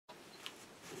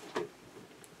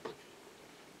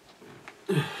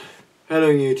Hello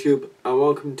YouTube and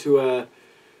welcome to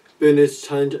Bernard's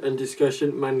Challenge and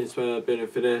Discussion. My name is Bernard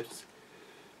Phillips.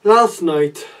 Last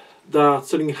night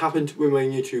something happened with my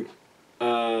YouTube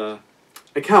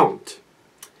account,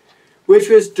 which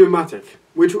was dramatic,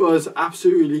 which was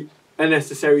absolutely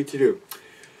unnecessary to do.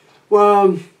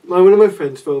 Well, one of my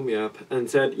friends phoned me up and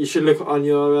said, you should look on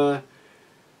your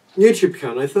YouTube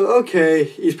account. I thought, okay,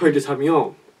 he's probably just had me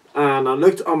on. And I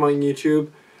looked on my YouTube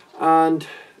and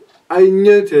I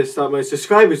noticed that my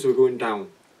subscribers were going down.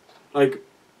 Like,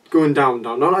 going down,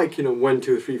 not like, 1,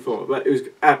 2, 3, 4, but it was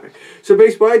epic. So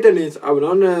basically what I done is, I went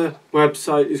on a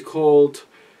website, it's called,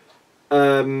 which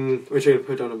I'm going to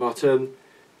put on the bottom,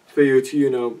 for you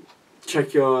to,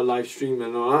 check your live stream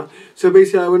and all that. So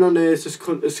basically I went on there, it's just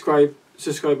called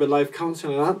subscriber live count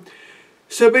and all that.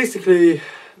 So basically,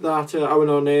 I went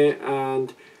on there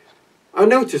and I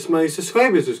noticed my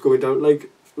subscribers was going down, like,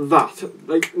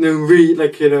 really,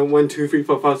 1, 2, 3,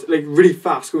 4, 5, like really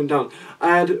fast going down.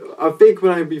 I think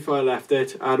before I left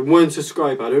it, I had 1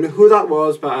 subscriber. I don't know who that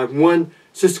was, but I had 1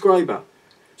 subscriber.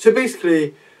 So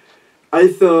basically, I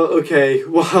thought, okay,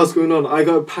 what the hell's going on? I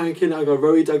got panicking, I got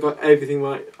worried, I got everything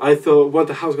right. I thought, what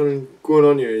the hell's going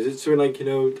on here? Is it something like,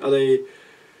 are they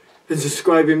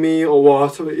unsubscribing me or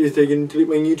what? Is they going to delete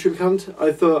my YouTube account?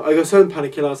 I thought, I got so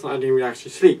panicky last night I didn't really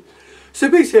actually sleep. So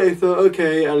basically I thought,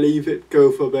 okay, I'll leave it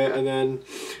go for a bit, and then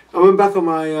I went back on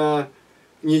my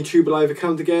YouTube live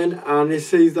account again, and it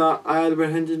says that I had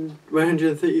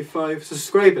 135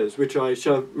 subscribers, which I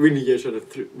should have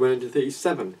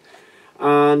 137.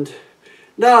 And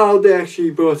now they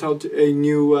actually brought out a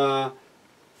new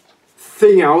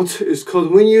thing out. It's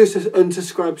called, when you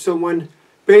unsubscribe someone,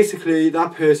 basically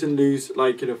that person lose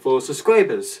 4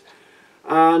 subscribers.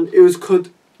 And it was called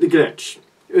the glitch.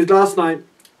 It was last night.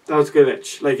 That was a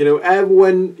glitch.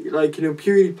 Everyone,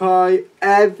 PewDiePie,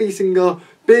 every single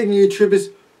big YouTubers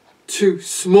to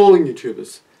small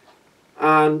YouTubers.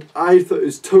 And I thought it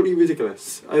was totally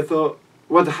ridiculous. I thought,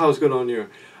 what the hell's going on here?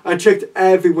 I checked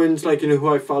everyone's, who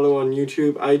I follow on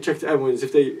YouTube. I checked everyone's,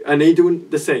 and they doing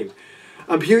the same.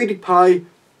 And PewDiePie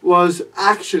was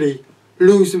actually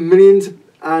losing millions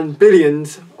and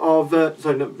billions of,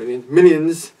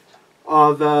 millions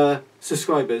of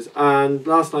subscribers. And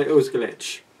last night it was a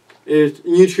glitch.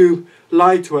 YouTube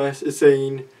lied to us,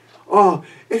 saying, oh,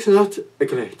 it's not a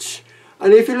glitch.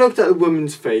 And if you looked at the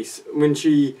woman's face when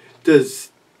she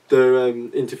does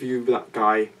the interview with that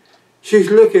guy,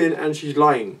 she's looking and she's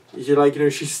lying. She's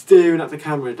she's staring at the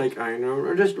camera like, I know,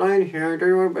 I'm just lying here,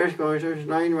 doing my best, guys, I'm just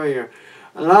lying right here.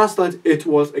 And last night it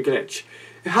was a glitch.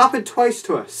 It happened twice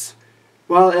to us.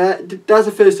 Well, that's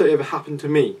the first time it ever happened to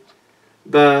me.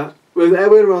 But with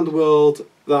everyone around the world,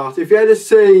 that if you had the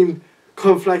same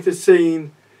conflict, the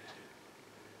same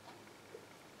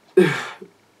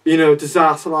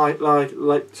disaster like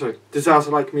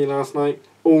me last night,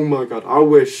 oh my god, I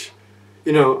wish,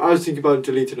 I was thinking about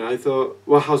deleting it. I thought,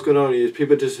 what hell's going on here? Is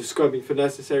people just subscribing for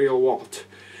necessary or what?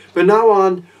 But now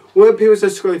on, when people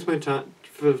subscribe to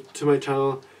my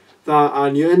channel,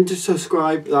 and you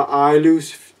unsubscribe, that I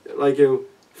lose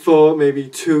 4, maybe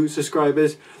 2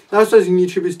 subscribers. That's what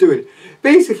YouTube is doing.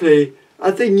 Basically, I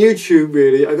think YouTube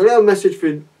really, I got a little message for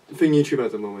YouTube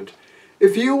at the moment.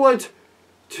 If you want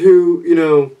to,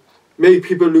 make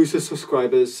people lose their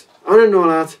subscribers, I don't know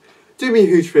that, do me a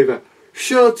huge favour.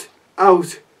 Shut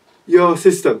out your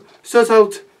system. Shut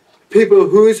out people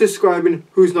who is subscribing,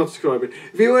 who's not subscribing.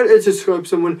 If you want to subscribe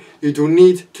someone, you don't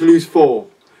need to lose 4.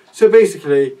 So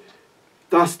basically,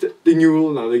 that's the new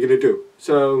rule now they're going to do.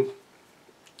 So,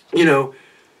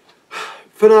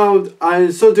 for now,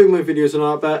 I'm still doing my videos and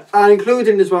all that, but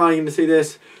including as well, I'm going to say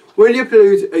this, when you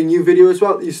upload a new video as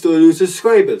well, you still lose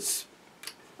subscribers.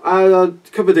 A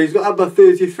couple of days ago, I had about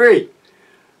 33.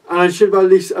 And I should have at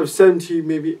least have 70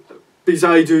 maybe, because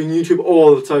I do YouTube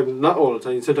all the time, not all the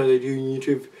time, sometimes I do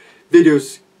YouTube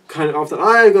videos kind of often.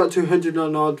 I got 200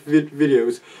 and odd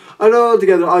videos. And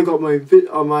altogether, I got my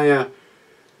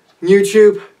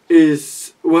YouTube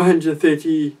is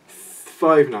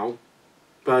 135 now.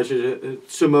 But I should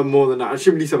some more than that. I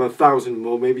should at least have 1,000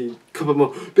 more, maybe a couple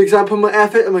more, because I put my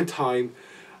effort and my time.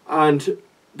 And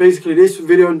basically, this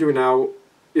video I'm doing now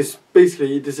is this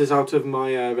is out of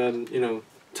my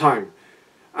time.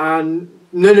 And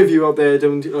none of you out there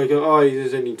don't oh,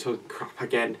 he's only talking crap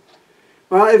again.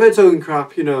 Well, if I'm talking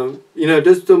crap,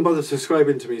 just don't bother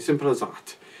subscribing to me. Simple as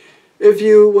that. If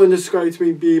you want to subscribe to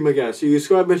me, be my guest. You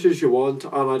subscribe as much as you want,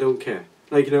 and I don't care.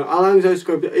 As long as I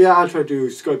subscribe, yeah, I'll try to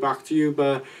subscribe back to you,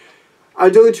 but I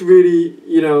don't really,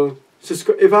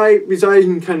 subscribe. Because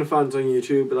I'm kind of fans on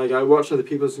YouTube, I watch other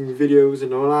people's videos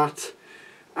and all that,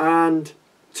 and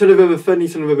some of them are funny,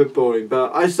 some of them are boring,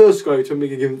 but I still subscribe to them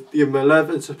because give my love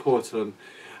and support to them.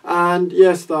 And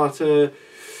yes, that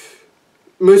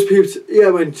most people, yeah,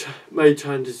 when my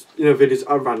channels, videos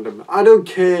are random. I don't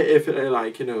care if they're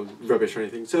like, rubbish or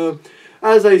anything. So,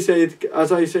 as I said on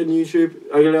YouTube,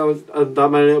 I'm gonna that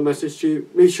my little message to you.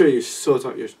 Make sure you sort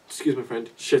out your, excuse my friend,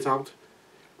 shit out,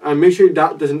 and make sure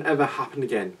that doesn't ever happen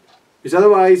again. Because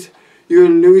otherwise, you're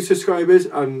gonna lose subscribers,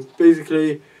 and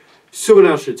basically, someone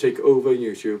else should take over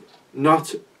YouTube,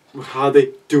 not how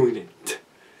they're doing it.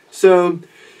 So,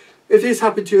 if this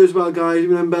happened to you as well, guys,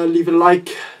 remember, leave a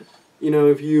like.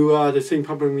 If you are the same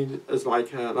problem as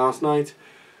like last night,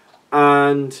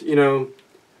 and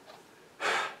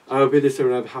I hope this will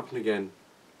never happen again.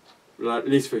 At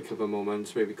least for a couple of more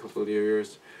months, maybe a couple of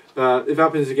years. But if it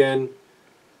happens again,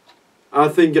 I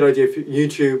think good idea. If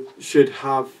YouTube should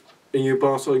have a new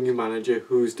boss or a new manager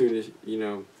who's doing this,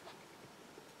 the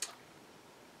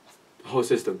whole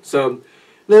system. So,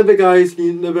 remember, guys,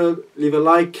 never leave a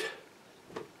like.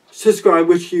 Subscribe,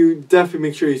 which you definitely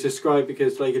make sure you subscribe,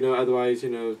 because otherwise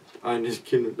I'm just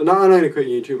kidding. I'm not gonna quit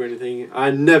YouTube or anything.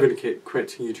 I'm never gonna quit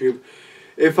YouTube.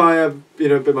 If I have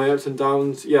been my ups and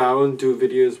downs, yeah, I won't do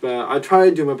videos, but I try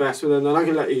and do my best with them. I'm not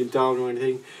gonna let you down or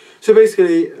anything. So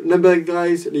basically, remember,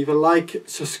 guys, leave a like,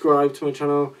 subscribe to my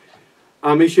channel,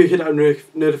 and make sure you hit that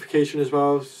notification as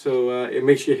well, so it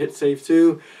makes sure you hit save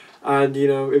too. And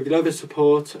if you love the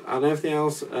support and everything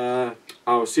else,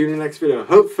 I'll see you in the next video.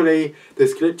 Hopefully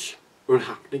this glitch won't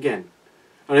happen again.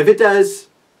 And if it does,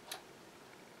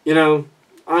 I'm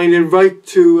going to write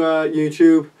to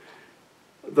YouTube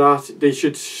that they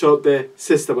should shut their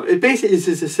system. It basically is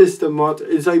just a system mod.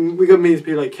 It's like, we got millions of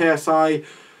people like KSI,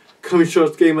 Coming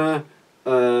Shorts Gamer,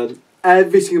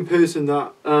 every single person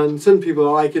that, and some people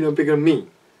are like, bigger than me.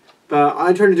 But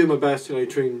I'm trying to do my best, try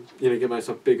and, get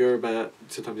myself bigger, but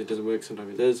sometimes it doesn't work,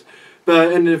 sometimes it does. But at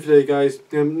the end of the day, guys,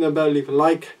 remember, leave a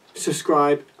like,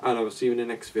 subscribe, and I will see you in the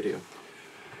next video.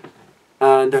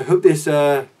 And I hope this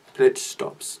glitch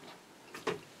stops.